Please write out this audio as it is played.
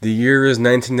The year is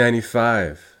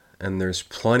 1995, and there's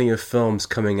plenty of films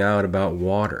coming out about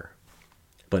water,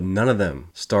 but none of them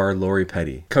starred Lori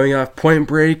Petty. Coming off Point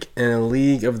Break and A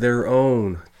League of Their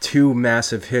Own, two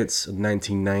massive hits of the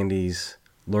 1990s,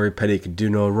 Lori Petty could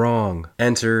do no wrong.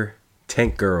 Enter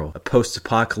Tank Girl, a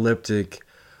post-apocalyptic,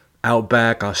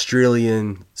 outback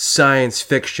Australian science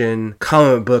fiction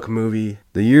comic book movie.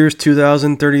 The year's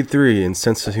 2033, and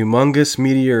since a humongous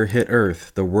meteor hit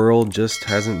Earth, the world just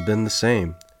hasn't been the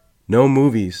same. No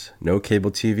movies, no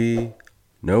cable TV,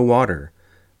 no water.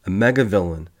 A mega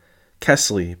villain,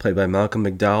 Kesley, played by Malcolm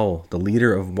McDowell, the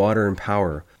leader of Water and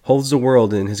Power, holds the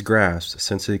world in his grasp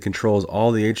since he controls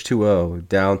all the H2O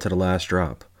down to the last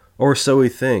drop. Or so he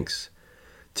thinks.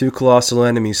 Two colossal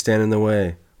enemies stand in the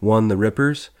way. One, the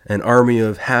Rippers, an army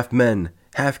of half-men,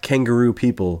 half-kangaroo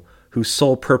people whose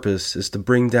sole purpose is to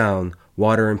bring down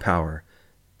Water and Power.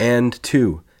 And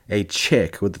two, a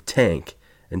chick with a tank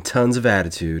and tons of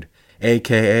attitude,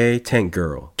 aka Tank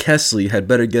Girl. Kesley had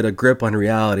better get a grip on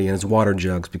reality and his water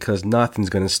jugs because nothing's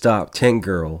gonna stop Tank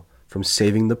Girl from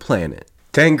saving the planet.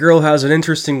 Tank Girl has an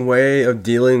interesting way of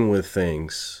dealing with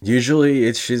things.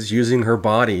 Usually she's using her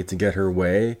body to get her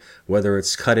way, whether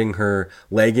it's cutting her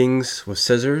leggings with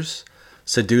scissors,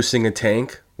 seducing a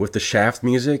tank with the Shaft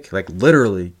music, like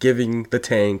literally giving the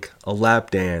tank a lap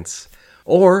dance,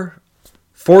 or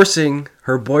forcing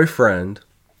her boyfriend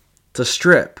to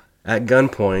strip at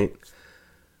gunpoint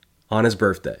on his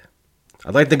birthday.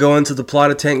 I'd like to go into the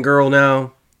plot of Tank Girl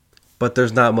now, but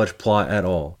there's not much plot at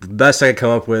all. The best I can come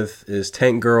up with is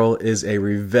Tank Girl is a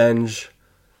revenge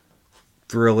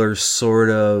thriller, sort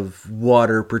of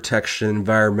water protection,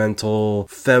 environmental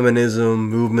feminism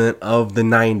movement of the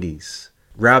 90s.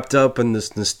 Wrapped up in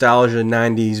this nostalgia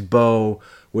 90s bow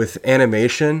with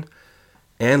animation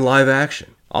and live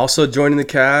action. Also joining the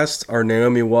cast are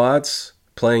Naomi Watts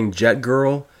playing Jet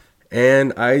Girl,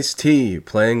 and Ice-T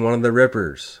playing one of the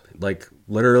Rippers. Like,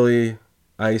 literally,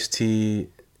 Ice-T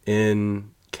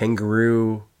in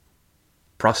kangaroo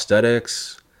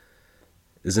prosthetics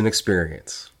is an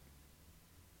experience.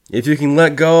 If you can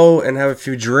let go and have a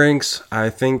few drinks, I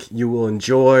think you will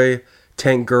enjoy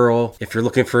Tank Girl. If you're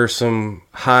looking for some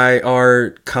high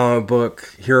art comic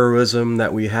book heroism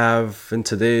that we have in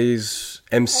today's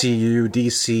MCU,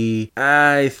 DC,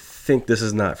 I think this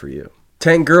is not for you.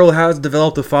 Tank Girl has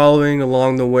developed a following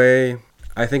along the way.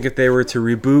 I think if they were to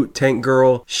reboot Tank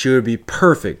Girl, she would be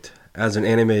perfect as an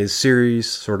animated series,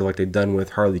 sort of like they've done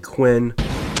with Harley Quinn.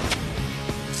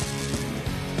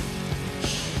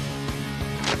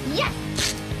 Yes!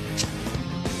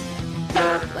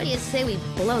 What do you say we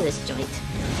blow this joint?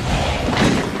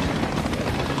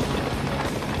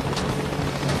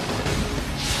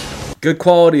 Good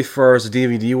quality for as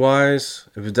DVD wise.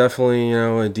 It was definitely,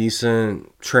 a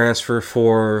decent transfer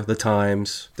for the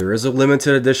times. There is a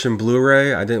limited edition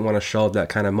Blu-ray. I didn't want to shell out that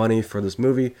kind of money for this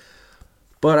movie,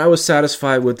 but I was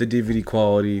satisfied with the DVD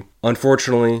quality.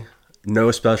 Unfortunately, no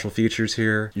special features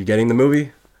here. You're getting the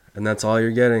movie, and that's all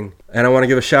you're getting. And I want to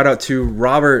give a shout out to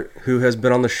Robert, who has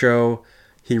been on the show.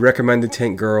 He recommended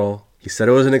Tank Girl. He said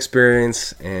it was an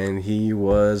experience, and he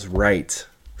was right.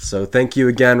 So thank you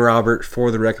again, Robert, for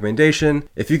the recommendation.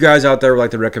 If you guys out there would like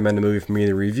to recommend a movie for me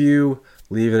to review,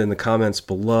 leave it in the comments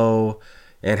below.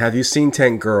 And have you seen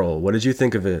Tank Girl? What did you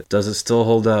think of it? Does it still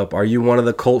hold up? Are you one of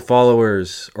the cult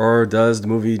followers? Or does the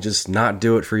movie just not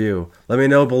do it for you? Let me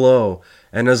know below.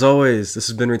 And as always, this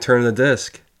has been Return of the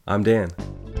Disc. I'm Dan.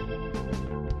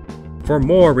 For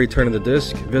more Return of the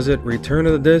Disc, visit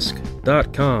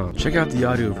returnofthedisc.com. Check out the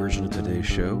audio version of today's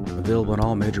show, available on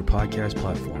all major podcast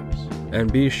platforms. And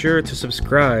be sure to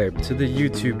subscribe to the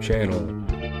YouTube channel.